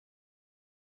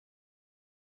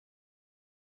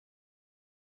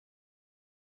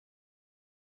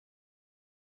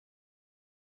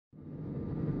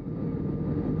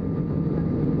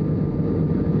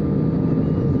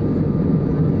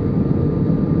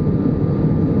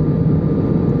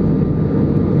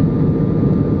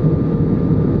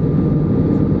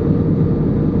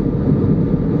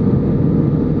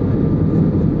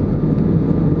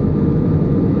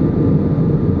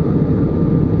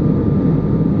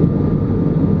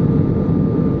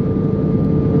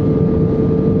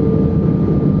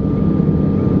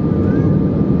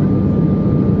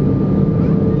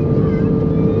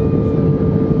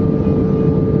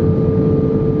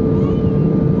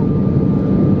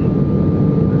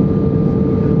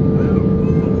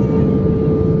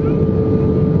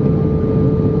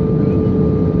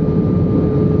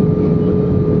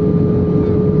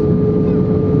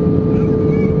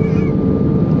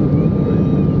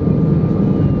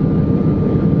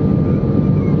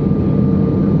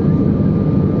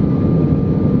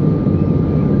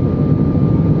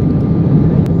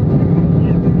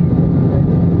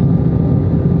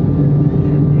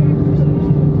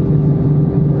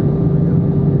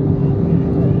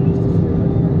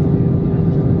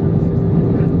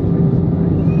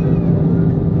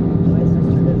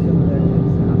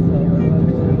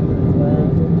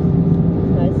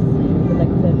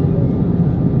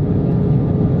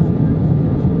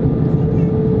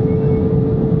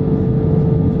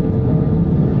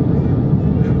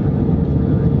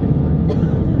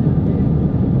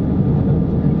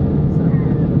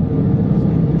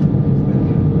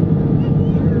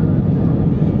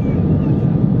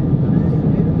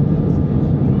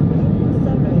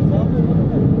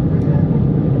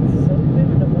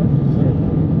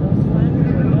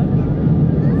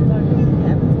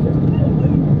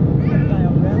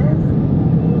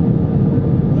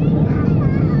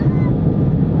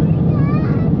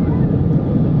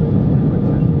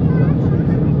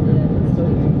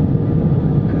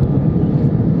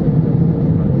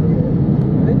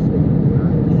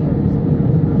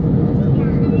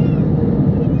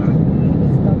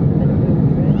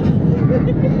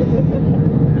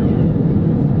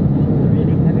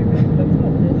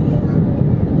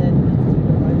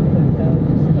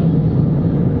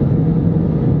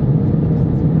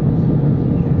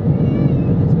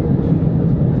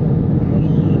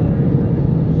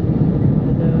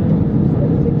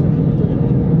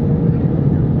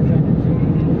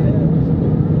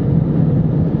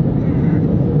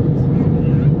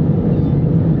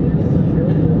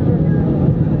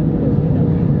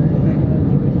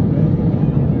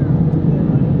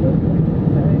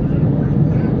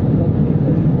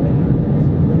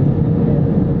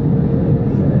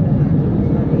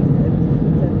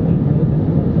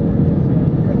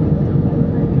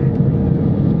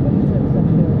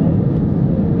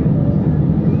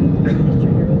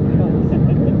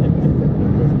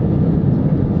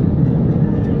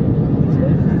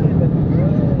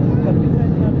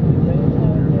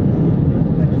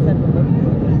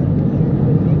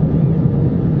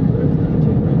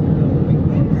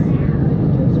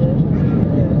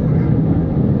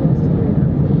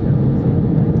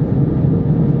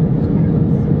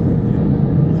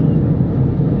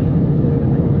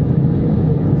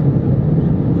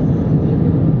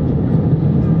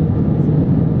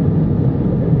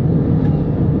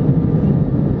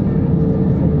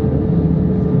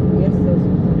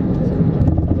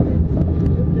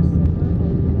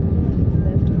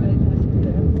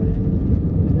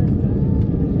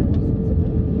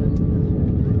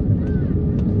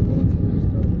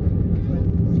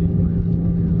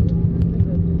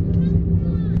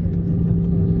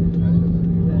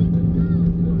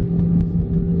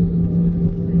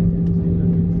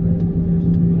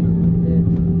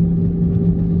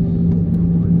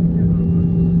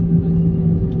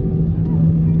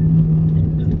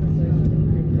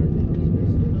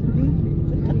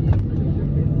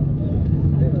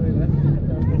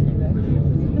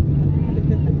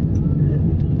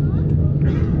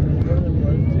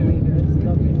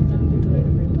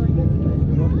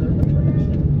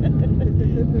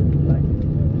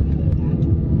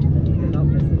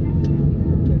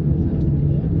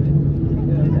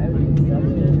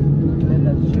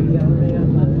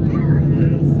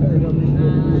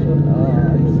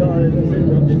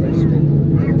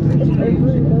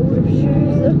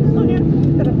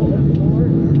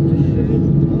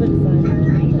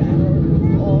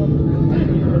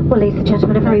Well, ladies and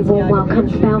gentlemen, a very warm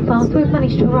welcome to Belfast. We've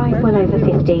managed to arrive well over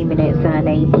 15 minutes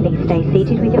early. Please stay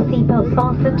seated with your seatbelts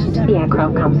fastened until the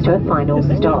aircraft comes to a final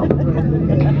stop.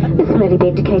 This will only be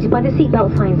indicated by the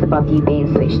seatbelt signs above you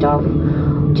being switched off.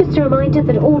 Just a reminder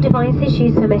that all devices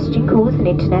used for messaging calls and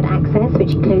internet access,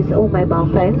 which includes all mobile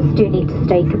phones, do need to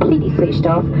stay completely switched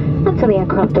off until the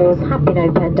aircraft doors have been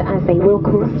opened, as they will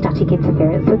cause static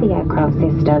interference with the aircraft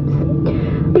systems.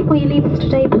 Before you leave us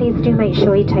today, please do make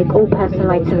sure you take all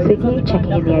personal items with you,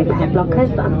 checking in the overhead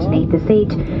lockers underneath the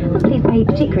seat, and please pay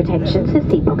particular attention to the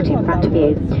seat pocket in front of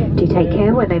you. Do take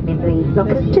care when opening the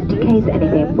lockers, just in case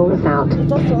anything falls out.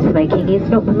 Smoking is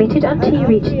not permitted until you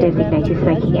reach the designated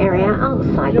smoking area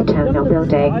outside the terminal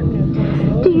building.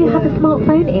 Do you have a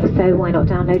smartphone? If so, why not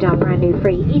download our brand new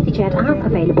free Easyjet app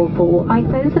available for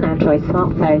iPhones and Android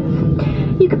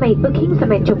smartphones. You can make bookings,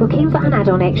 amend your bookings and add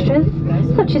on extras,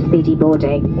 such as speedy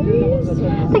boarding.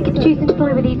 Thank you for choosing to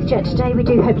fly with Easyjet today. We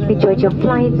do hope you've enjoyed your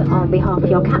flight. On behalf of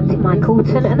your captain, Mike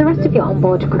Alton, and the rest of your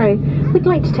onboard crew, we'd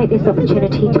like to take this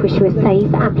opportunity to wish you a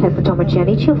safe and pleasant onward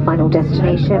journey to your final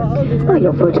destination, and we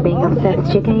look forward to being of service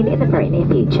to you again in the very near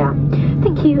future.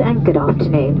 Thank you and good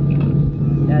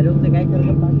afternoon. Yeah, I don't think I could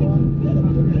have got back on.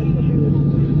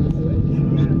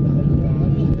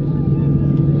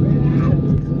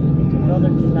 Brother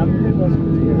December was the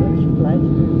flight.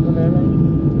 What airline?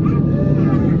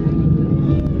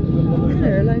 What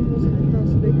airline was it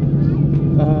last week?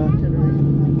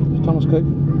 Thomas Cook.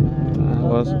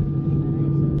 Was.